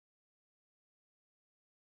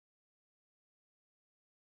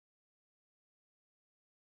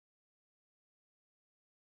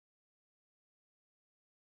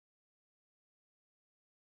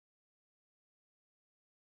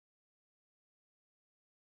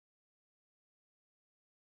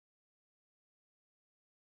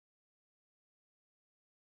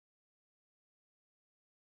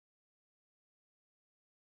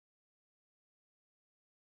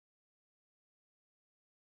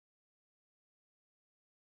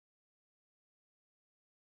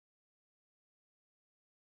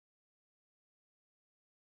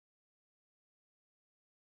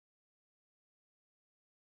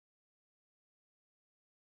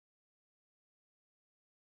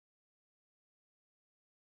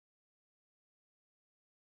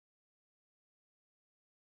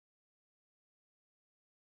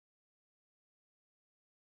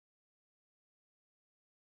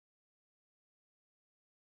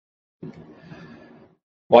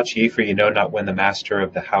Watch ye, for ye know not when the master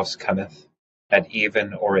of the house cometh, at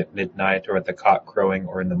even, or at midnight, or at the cock crowing,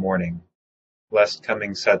 or in the morning, lest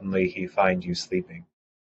coming suddenly he find you sleeping.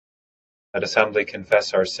 Let us humbly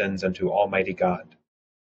confess our sins unto Almighty God.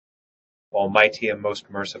 Almighty and most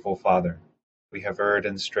merciful Father, we have erred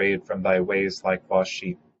and strayed from thy ways like lost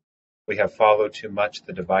sheep. We have followed too much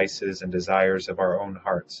the devices and desires of our own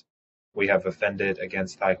hearts. We have offended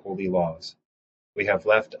against thy holy laws. We have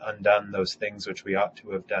left undone those things which we ought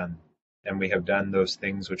to have done, and we have done those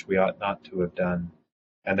things which we ought not to have done,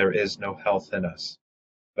 and there is no health in us.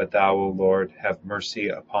 But thou, O Lord, have mercy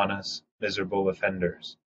upon us, miserable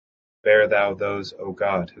offenders. Spare thou those, O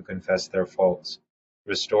God, who confess their faults.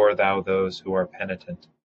 Restore thou those who are penitent,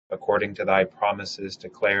 according to thy promises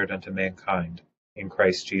declared unto mankind, in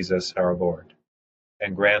Christ Jesus our Lord.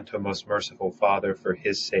 And grant, O most merciful Father, for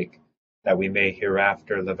his sake, that we may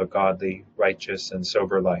hereafter live a godly, righteous, and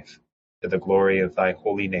sober life, to the glory of thy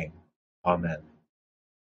holy name. Amen.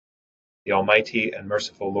 The Almighty and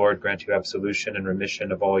merciful Lord grant you absolution and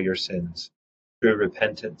remission of all your sins, through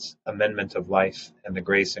repentance, amendment of life, and the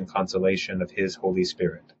grace and consolation of his Holy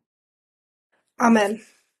Spirit. Amen.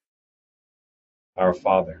 Our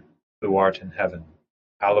Father, who art in heaven,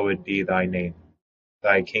 hallowed be thy name.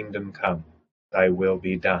 Thy kingdom come, thy will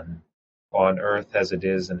be done, on earth as it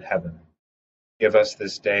is in heaven. Give us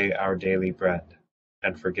this day our daily bread,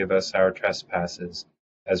 and forgive us our trespasses,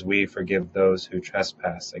 as we forgive those who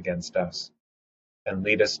trespass against us. And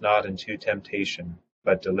lead us not into temptation,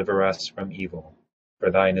 but deliver us from evil. For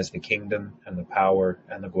thine is the kingdom, and the power,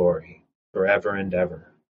 and the glory, forever and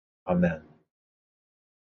ever. Amen.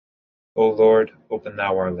 O Lord, open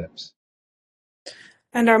thou our lips.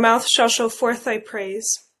 And our mouth shall show forth thy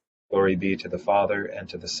praise. Glory be to the Father, and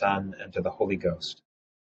to the Son, and to the Holy Ghost.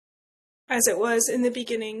 As it was in the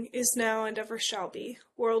beginning, is now, and ever shall be,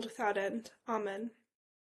 world without end. Amen.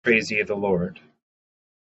 Praise ye the Lord.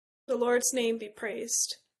 The Lord's name be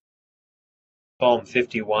praised. Psalm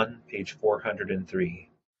 51, page 403.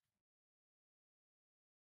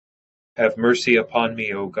 Have mercy upon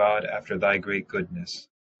me, O God, after thy great goodness.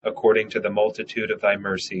 According to the multitude of thy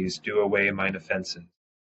mercies, do away mine offenses.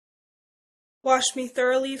 Wash me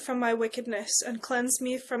thoroughly from my wickedness, and cleanse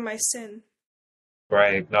me from my sin. For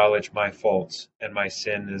I acknowledge my faults, and my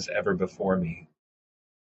sin is ever before me.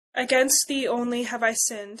 Against thee only have I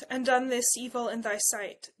sinned, and done this evil in thy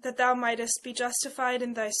sight, that thou mightest be justified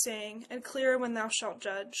in thy saying, and clear when thou shalt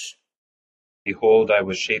judge. Behold, I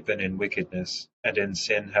was shapen in wickedness, and in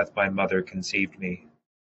sin hath my mother conceived me.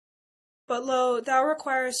 But lo, thou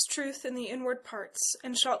requirest truth in the inward parts,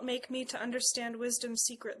 and shalt make me to understand wisdom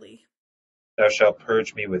secretly. Thou shalt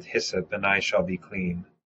purge me with hyssop, and I shall be clean.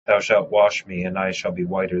 Thou shalt wash me, and I shall be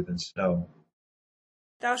whiter than snow.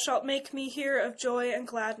 Thou shalt make me hear of joy and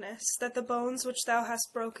gladness, that the bones which thou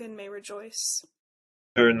hast broken may rejoice.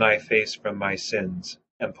 Turn thy face from my sins,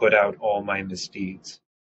 and put out all my misdeeds.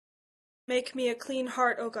 Make me a clean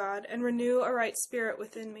heart, O God, and renew a right spirit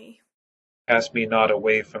within me. Cast me not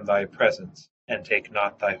away from thy presence, and take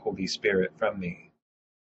not thy Holy Spirit from me.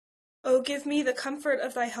 O give me the comfort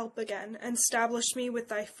of thy help again, and stablish me with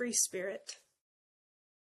thy free spirit.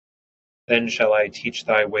 Then shall I teach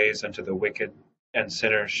thy ways unto the wicked, and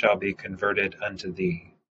sinners shall be converted unto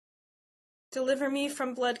thee. Deliver me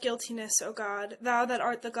from blood guiltiness, O God, thou that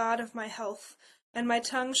art the God of my health, and my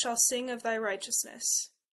tongue shall sing of thy righteousness.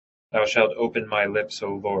 Thou shalt open my lips,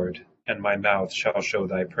 O Lord, and my mouth shall show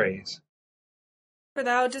thy praise. For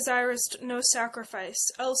thou desirest no sacrifice,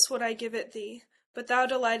 else would I give it thee, but thou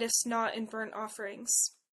delightest not in burnt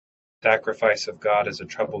offerings. Sacrifice of God is a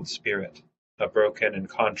troubled spirit. A broken and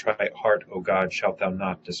contrite heart, O God, shalt thou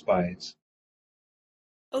not despise.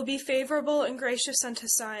 O be favorable and gracious unto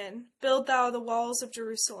Zion, build thou the walls of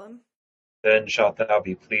Jerusalem. Then shalt thou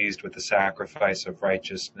be pleased with the sacrifice of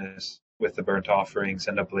righteousness, with the burnt offerings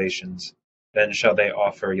and oblations. Then shall they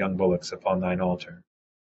offer young bullocks upon thine altar.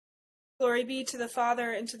 Glory be to the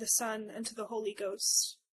Father, and to the Son, and to the Holy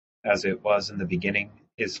Ghost. As it was in the beginning,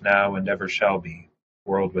 is now, and ever shall be,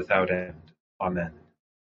 world without end. Amen.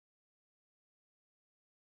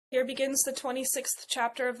 Here begins the 26th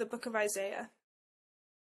chapter of the book of Isaiah.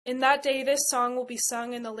 In that day this song will be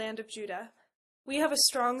sung in the land of Judah. We have a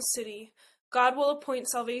strong city. God will appoint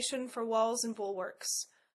salvation for walls and bulwarks.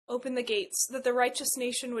 Open the gates, that the righteous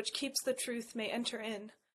nation which keeps the truth may enter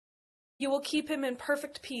in. You will keep him in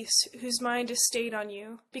perfect peace, whose mind is stayed on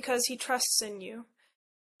you, because he trusts in you.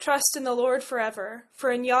 Trust in the Lord forever,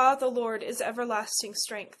 for in Yah the Lord is everlasting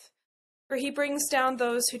strength. For he brings down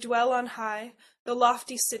those who dwell on high, the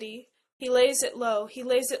lofty city. He lays it low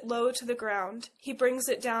to the ground. He brings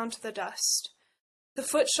it down to the dust. The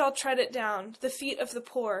foot shall tread it down, the feet of the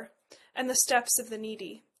poor, and the steps of the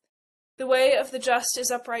needy. The way of the just is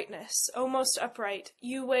uprightness. O most upright,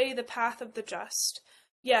 you weigh the path of the just.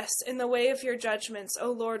 Yes, in the way of your judgments,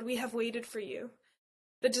 O Lord, we have waited for you.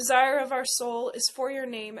 The desire of our soul is for your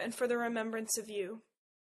name and for the remembrance of you.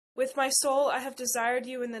 With my soul I have desired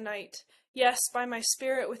you in the night. Yes, by my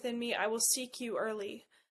spirit within me I will seek you early.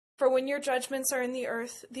 For when your judgments are in the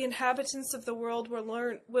earth, the inhabitants of the world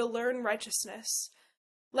will learn righteousness.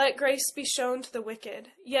 Let grace be shown to the wicked,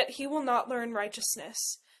 yet he will not learn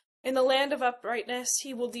righteousness. In the land of uprightness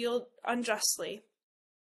he will deal unjustly,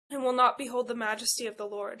 and will not behold the majesty of the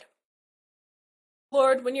Lord.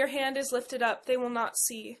 Lord, when your hand is lifted up, they will not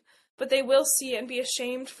see, but they will see and be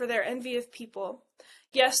ashamed for their envy of people.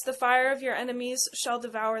 Yes, the fire of your enemies shall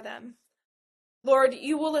devour them. Lord,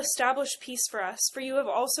 you will establish peace for us, for you have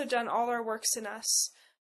also done all our works in us.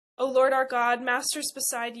 O Lord our God, masters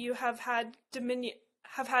beside you have had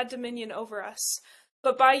dominion over us,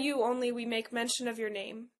 but by you only we make mention of your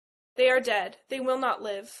name. They are dead, they will not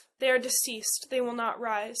live. They are deceased, they will not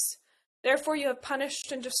rise. Therefore you have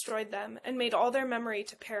punished and destroyed them, and made all their memory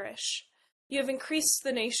to perish. You have increased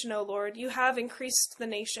the nation, O Lord, you have increased the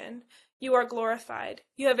nation. You are glorified.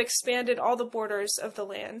 You have expanded all the borders of the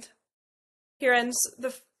land. Here ends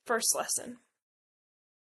the first lesson.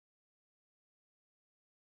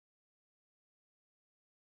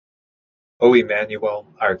 O Emmanuel,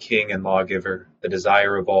 our King and Lawgiver, the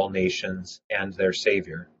desire of all nations, and their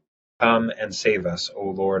Saviour, come and save us, O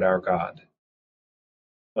Lord our God.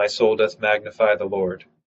 My soul doth magnify the Lord,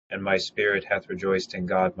 and my spirit hath rejoiced in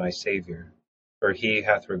God my Saviour, for he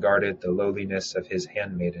hath regarded the lowliness of his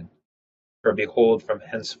handmaiden. For behold, from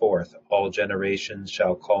henceforth all generations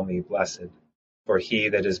shall call me blessed, for he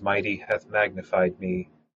that is mighty hath magnified me,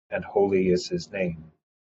 and holy is his name.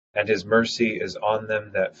 And his mercy is on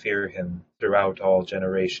them that fear him throughout all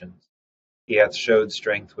generations. He hath showed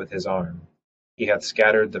strength with his arm. He hath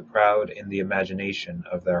scattered the proud in the imagination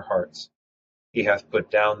of their hearts. He hath put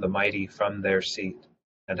down the mighty from their seat,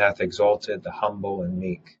 and hath exalted the humble and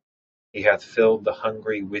meek. He hath filled the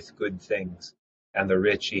hungry with good things, and the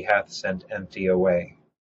rich he hath sent empty away.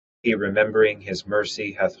 He, remembering his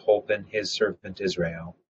mercy, hath holpen his servant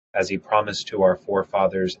Israel, as he promised to our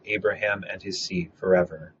forefathers Abraham and his seed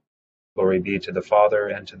forever. Glory be to the Father,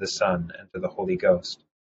 and to the Son, and to the Holy Ghost,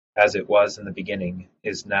 as it was in the beginning,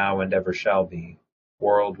 is now, and ever shall be,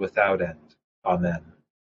 world without end. Amen.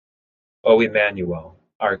 O Emmanuel,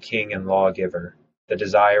 our King and Lawgiver, the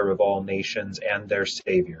desire of all nations and their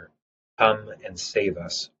Saviour, come and save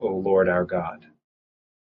us, O Lord our God.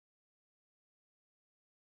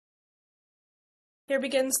 Here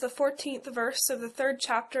begins the 14th verse of the 3rd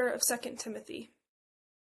chapter of 2 Timothy.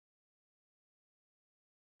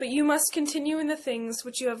 But you must continue in the things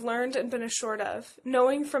which you have learned and been assured of,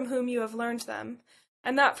 knowing from whom you have learned them,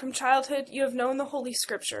 and that from childhood you have known the Holy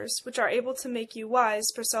Scriptures, which are able to make you wise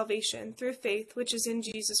for salvation through faith which is in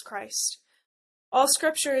Jesus Christ. All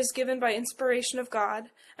Scripture is given by inspiration of God,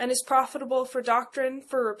 and is profitable for doctrine,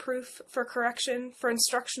 for reproof, for correction, for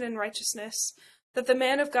instruction in righteousness, that the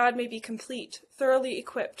man of God may be complete, thoroughly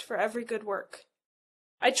equipped for every good work.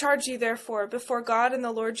 I charge you, therefore, before God and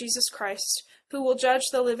the Lord Jesus Christ, who will judge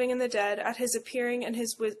the living and the dead at his appearing in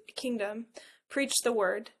his kingdom, preach the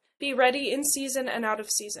word. Be ready in season and out of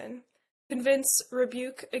season. Convince,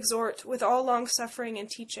 rebuke, exhort with all longsuffering and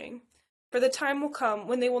teaching. For the time will come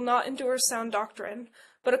when they will not endure sound doctrine,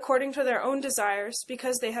 but according to their own desires,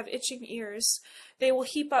 because they have itching ears, they will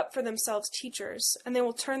heap up for themselves teachers, and they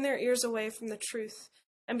will turn their ears away from the truth,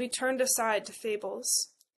 and be turned aside to fables.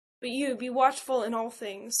 But you, be watchful in all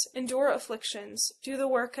things, endure afflictions, do the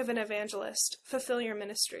work of an evangelist, fulfill your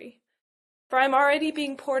ministry. For I am already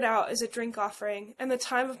being poured out as a drink offering, and the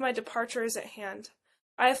time of my departure is at hand.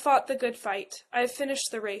 I have fought the good fight, I have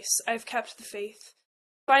finished the race, I have kept the faith.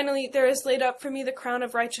 Finally, there is laid up for me the crown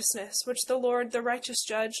of righteousness, which the Lord, the righteous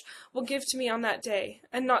judge, will give to me on that day,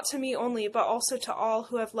 and not to me only, but also to all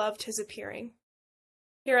who have loved his appearing.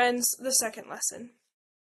 Here ends the 2nd lesson.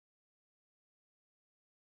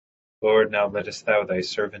 Lord, now lettest thou thy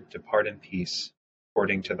servant depart in peace,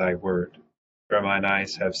 according to thy word. For mine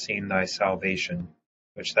eyes have seen thy salvation,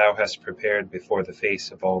 which thou hast prepared before the face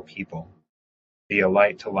of all people. Be a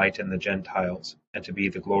light to lighten the Gentiles, and to be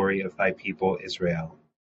the glory of thy people Israel.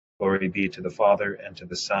 Glory be to the Father, and to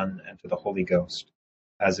the Son, and to the Holy Ghost,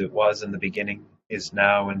 as it was in the beginning, is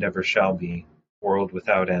now, and ever shall be, world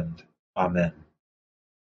without end. Amen.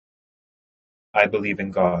 I believe in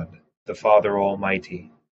God, the Father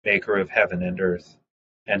Almighty, maker of heaven and earth,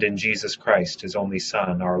 and in Jesus Christ, his only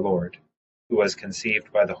Son, our Lord, who was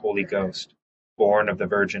conceived by the Holy Ghost, born of the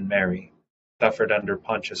Virgin Mary, suffered under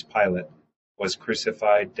Pontius Pilate, was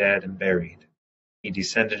crucified, dead, and buried. He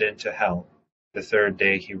descended into hell. The third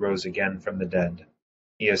day he rose again from the dead.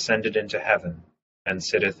 He ascended into heaven, and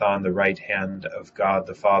sitteth on the right hand of God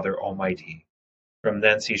the Father Almighty. From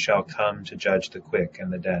thence he shall come to judge the quick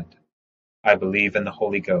and the dead. I believe in the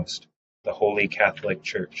Holy Ghost, the holy Catholic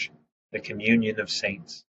Church, the communion of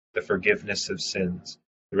saints, the forgiveness of sins,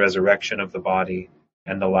 the resurrection of the body,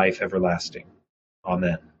 and the life everlasting.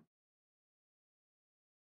 Amen.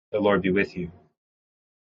 The Lord be with you.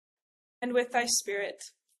 And with thy spirit.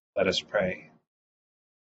 Let us pray.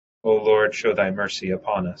 O Lord, show thy mercy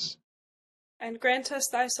upon us. And grant us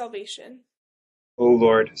thy salvation. O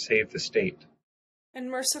Lord, save the state.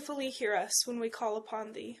 And mercifully hear us when we call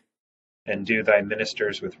upon thee. And do thy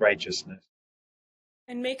ministers with righteousness.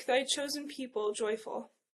 And make thy chosen people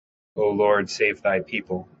joyful. O Lord, save thy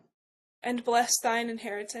people. And bless thine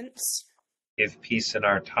inheritance. Give peace in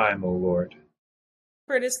our time, O Lord.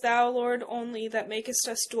 For it is thou, Lord, only that makest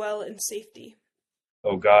us dwell in safety.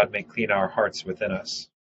 O God, make clean our hearts within us.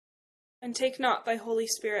 And take not thy Holy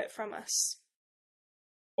Spirit from us.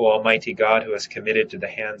 O Almighty God, who has committed to the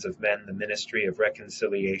hands of men the ministry of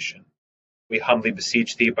reconciliation, we humbly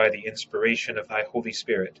beseech thee by the inspiration of thy Holy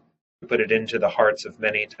Spirit, to put it into the hearts of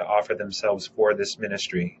many to offer themselves for this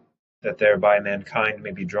ministry, that thereby mankind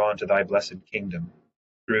may be drawn to thy blessed kingdom,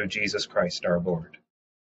 through Jesus Christ our Lord.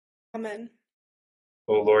 Amen.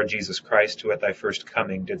 O Lord Jesus Christ, who at thy first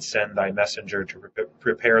coming did send thy messenger to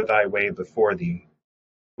prepare thy way before thee,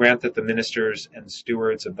 grant that the ministers and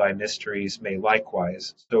stewards of thy mysteries may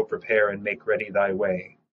likewise so prepare and make ready thy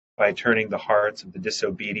way, by turning the hearts of the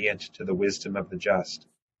disobedient to the wisdom of the just,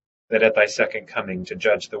 that at thy second coming to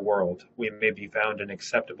judge the world we may be found an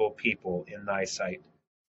acceptable people in thy sight,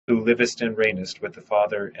 who livest and reignest with the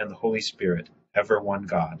Father and the Holy Spirit, ever one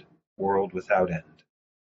God, world without end.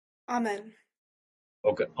 Amen.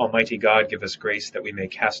 O Almighty God, give us grace that we may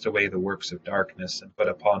cast away the works of darkness and put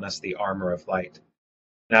upon us the armor of light.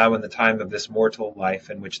 Now in the time of this mortal life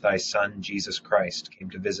in which thy Son, Jesus Christ, came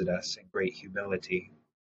to visit us in great humility,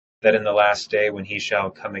 that in the last day when he shall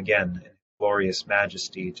come again in glorious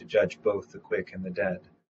majesty to judge both the quick and the dead,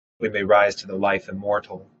 we may rise to the life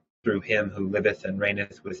immortal, through him who liveth and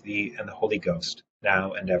reigneth with thee and the Holy Ghost,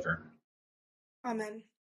 now and ever. Amen.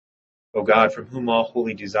 O God, from whom all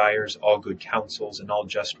holy desires, all good counsels, and all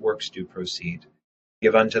just works do proceed,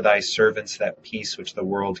 give unto thy servants that peace which the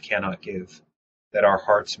world cannot give, that our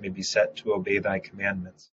hearts may be set to obey thy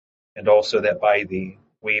commandments, and also that by thee,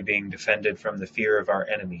 we being defended from the fear of our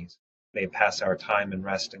enemies, may pass our time in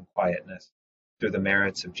rest and quietness, through the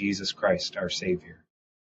merits of Jesus Christ our Saviour.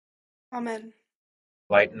 Amen.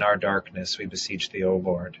 Lighten our darkness, we beseech thee, O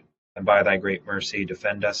Lord, and by thy great mercy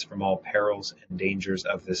defend us from all perils and dangers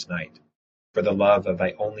of this night, for the love of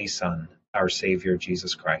thy only Son, our Saviour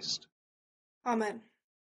Jesus Christ. Amen.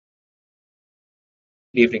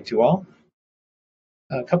 Good evening to all.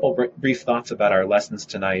 A couple brief thoughts about our lessons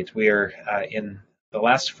tonight. We are in the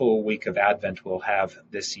last full week of Advent we'll have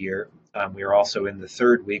this year. We are also in the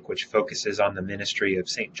third week, which focuses on the ministry of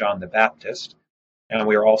St. John the Baptist. And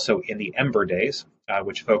we are also in the Ember Days,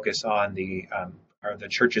 which focus on the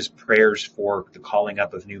church's prayers for the calling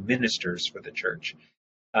up of new ministers for the church.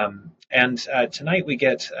 Tonight we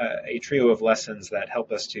get a trio of lessons that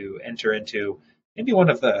help us to enter into maybe one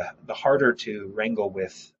of the harder to wrangle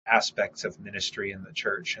with aspects of ministry in the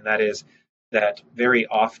church, and that is that very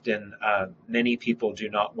often many people do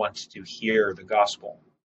not want to hear the gospel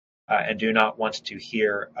and do not want to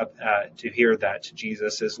hear that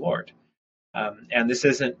Jesus is Lord. And this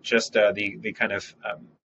isn't just the kind of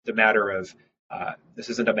the matter of this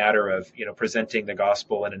isn't a matter of presenting the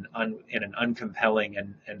gospel in an uncompelling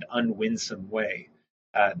and unwinsome way.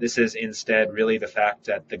 This is instead really the fact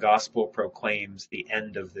that the gospel proclaims the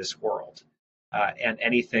end of this world, and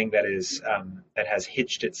anything that has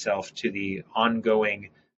hitched itself to the ongoing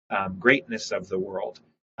greatness of the world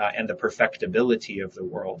and the perfectibility of the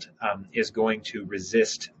world is going to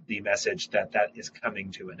resist the message that is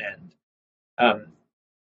coming to an end.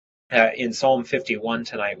 In Psalm 51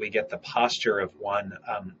 tonight, we get the posture of one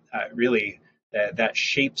really that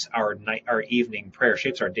shapes our evening prayer,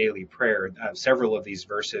 shapes our daily prayer. Several of these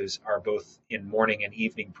verses are both in morning and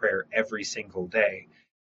evening prayer every single day.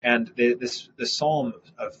 And the Psalm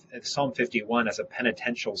 51 as a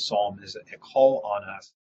penitential psalm is a call on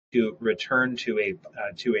us to return to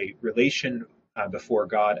a relation before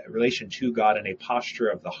God, a relation to God in a posture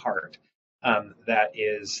of the heart that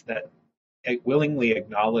it willingly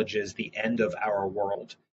acknowledges the end of our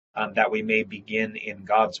world, that we may begin in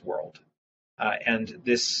God's world. And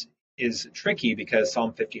this is tricky because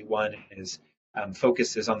Psalm 51 is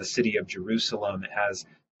focuses on the city of Jerusalem as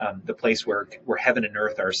the place where heaven and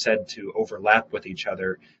earth are said to overlap with each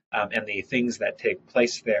other, and the things that take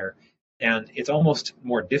place there. And it's almost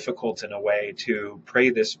more difficult in a way to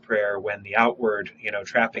pray this prayer when the outward,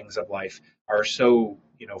 trappings of life are so,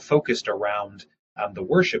 focused around the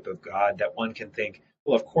worship of God that one can think,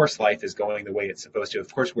 well, of course life is going the way it's supposed to.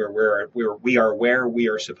 Of course we are where we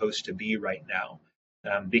are supposed to be right now,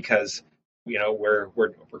 because we're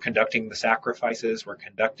conducting the sacrifices, we're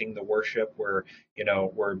conducting the worship, we're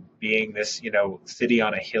being this city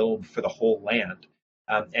on a hill for the whole land,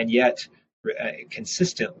 and yet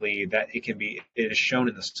consistently that it is shown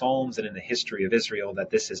in the Psalms and in the history of Israel that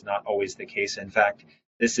this is not always the case. In fact,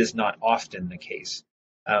 this is not often the case.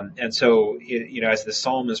 And so, as the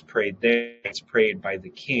psalm is prayed there, it's prayed by the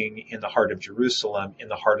king in the heart of Jerusalem, in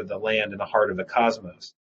the heart of the land, in the heart of the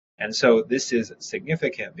cosmos. And so this is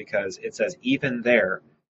significant because it says even there,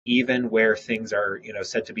 even where things are,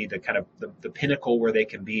 said to be the kind of the pinnacle where they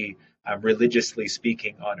can be religiously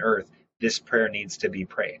speaking on earth, this prayer needs to be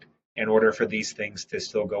prayed in order for these things to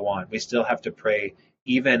still go on. We still have to pray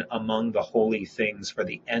even among the holy things for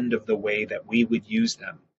the end of the way that we would use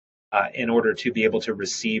them, in order to be able to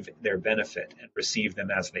receive their benefit and receive them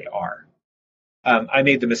as they are. I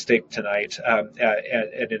made the mistake tonight, and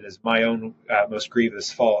it is my own most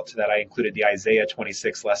grievous fault that I included the Isaiah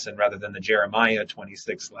 26 lesson rather than the Jeremiah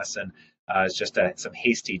 26 lesson. It's just some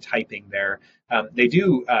hasty typing there. They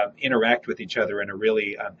do interact with each other in a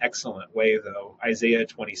really excellent way, though. Isaiah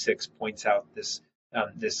 26 points out this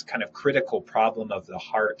kind of critical problem of the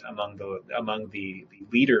heart among the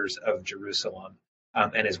leaders of Jerusalem.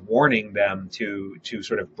 And is warning them to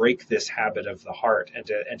sort of break this habit of the heart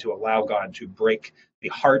and to allow God to break the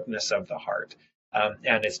hardness of the heart.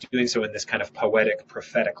 And it's doing so in this kind of poetic,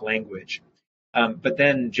 prophetic language. But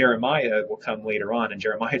then Jeremiah will come later on in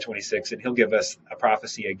Jeremiah 26, and he'll give us a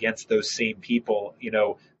prophecy against those same people,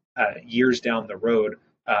 years down the road,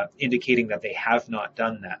 indicating that they have not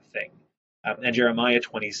done that thing. And Jeremiah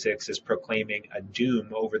 26 is proclaiming a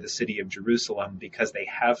doom over the city of Jerusalem because they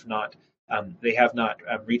have not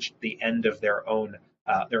reached the end of their own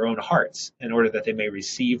hearts, in order that they may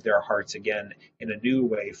receive their hearts again in a new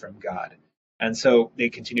way from God. And so they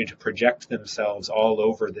continue to project themselves all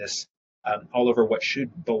over what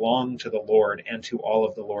should belong to the Lord and to all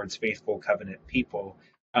of the Lord's faithful covenant people.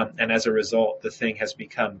 And as a result, the thing has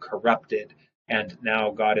become corrupted, and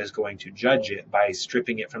now God is going to judge it by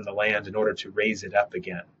stripping it from the land in order to raise it up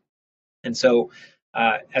again. And so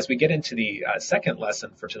as we get into the second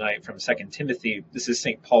lesson for tonight from 2 Timothy, this is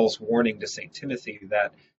St. Paul's warning to St. Timothy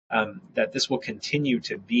that this will continue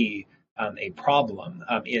to be a problem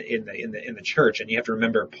in the church. And you have to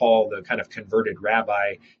remember, Paul, the kind of converted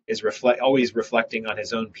rabbi, is always reflecting on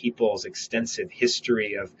his own people's extensive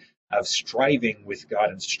history of striving with God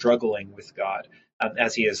and struggling with God,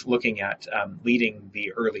 as he is looking at leading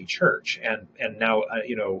the early church and now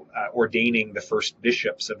ordaining the first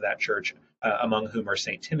bishops of that church, among whom are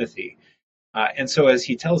St. Timothy. And so as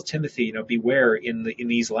he tells Timothy, beware in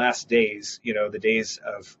these last days, the days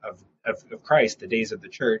of Christ, the days of the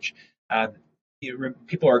church,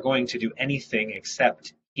 people are going to do anything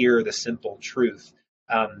except hear the simple truth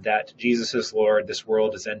that Jesus is Lord, this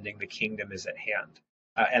world is ending, the kingdom is at hand.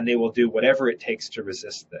 And they will do whatever it takes to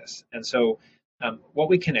resist this. And so what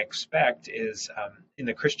we can expect is in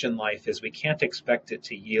the Christian life is we can't expect it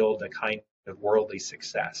to yield a kind of worldly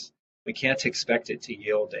success. We can't expect it to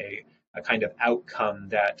yield a kind of outcome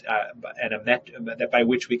that by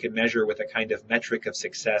which we could measure with a kind of metric of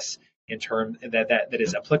success in term that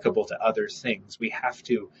is applicable to other things. We have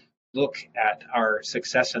to look at our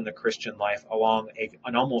success in the Christian life along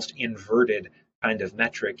an almost inverted kind of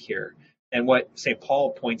metric here. And what St.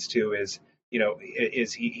 Paul points to is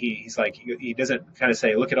he's like, he doesn't kind of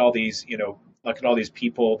say, look at all these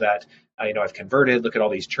people that I've converted, look at all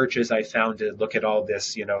these churches I founded, look at all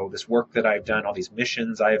this this work that I've done, all these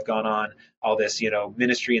missions I have gone on, all this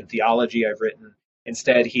ministry and theology I've written.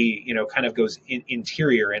 Instead, he kind of goes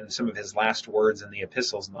interior in some of his last words in the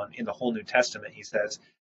epistles in the whole New Testament. He says,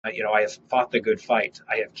 I have fought the good fight,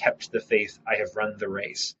 I have kept the faith, I have run the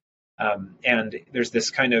race. And there's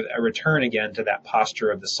this kind of a return again to that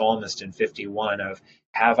posture of the psalmist in 51 of,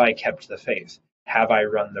 have I kept the faith? Have I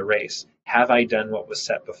run the race? Have I done what was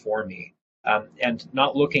set before me? And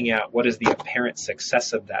not looking at what is the apparent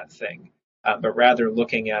success of that thing, but rather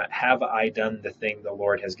looking at, have I done the thing the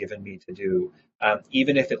Lord has given me to do,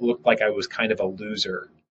 even if it looked like I was kind of a loser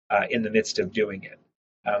in the midst of doing it.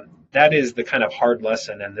 That is the kind of hard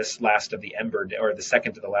lesson, and this last of the ember, or the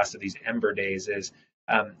second to the last of these ember days, is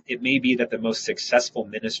It may be that the most successful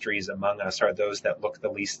ministries among us are those that look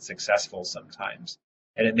the least successful sometimes.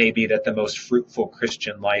 And it may be that the most fruitful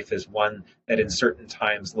Christian life is one that in certain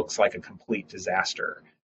times looks like a complete disaster.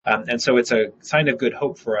 And so it's a sign of good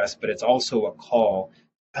hope for us, but it's also a call.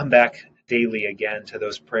 Come back daily again to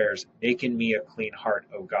those prayers. Make in me a clean heart,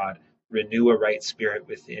 O God. Renew a right spirit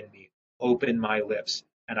within me. Open my lips,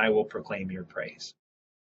 and I will proclaim your praise.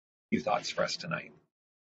 A few thoughts for us tonight.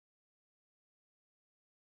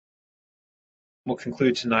 We'll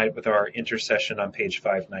conclude tonight with our intercession on page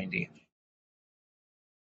 590.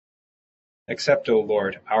 Accept, O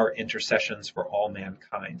Lord, our intercessions for all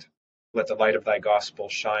mankind. Let the light of thy gospel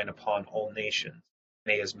shine upon all nations.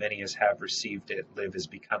 May as many as have received it live as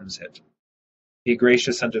becomes it. Be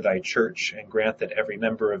gracious unto thy church, and grant that every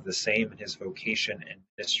member of the same in his vocation and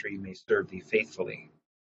ministry may serve thee faithfully.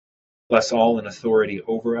 Bless all in authority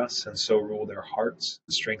over us, and so rule their hearts,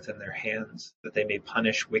 and strengthen their hands, that they may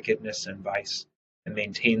punish wickedness and vice, and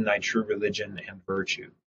maintain thy true religion and virtue.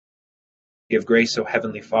 Give grace, O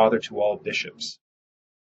Heavenly Father, to all bishops.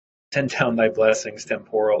 Send down thy blessings,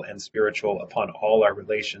 temporal and spiritual, upon all our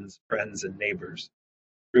relations, friends, and neighbors.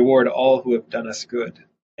 Reward all who have done us good,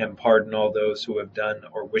 and pardon all those who have done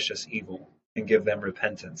or wish us evil, and give them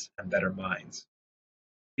repentance and better minds.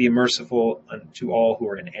 Be merciful unto all who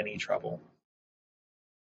are in any trouble.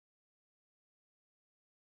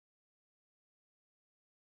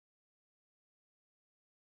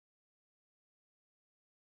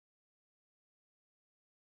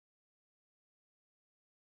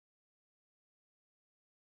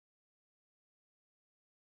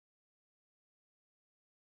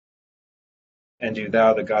 And do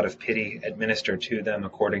thou, the God of pity, administer to them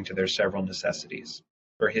according to their several necessities,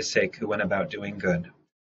 for his sake who went about doing good,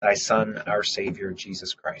 thy Son, our Saviour,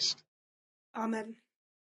 Jesus Christ. Amen.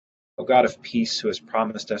 O God of peace, who has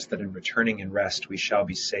promised us that in returning in rest we shall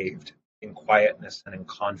be saved, in quietness and in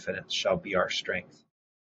confidence shall be our strength.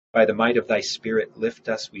 By the might of thy Spirit lift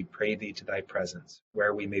us, we pray thee, to thy presence,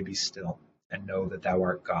 where we may be still, and know that thou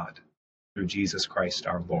art God, through Jesus Christ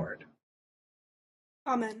our Lord.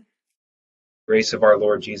 Amen. Grace of our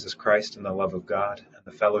Lord Jesus Christ, and the love of God, and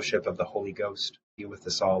the fellowship of the Holy Ghost be with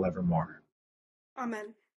us all evermore.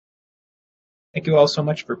 Amen. Thank you all so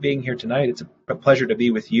much for being here tonight. It's a pleasure to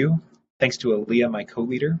be with you. Thanks to Aaliyah, my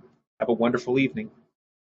co-leader. Have a wonderful evening.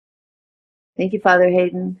 Thank you, Father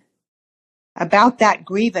Hayden. About that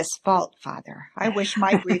grievous fault, Father. I wish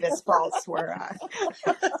my grievous faults were...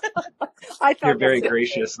 I thought You're very that's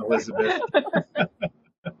gracious, Elizabeth.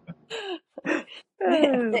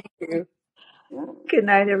 Thank you. Good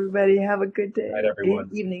night, everybody. Have a good day. Good night, everyone.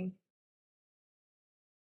 Evening.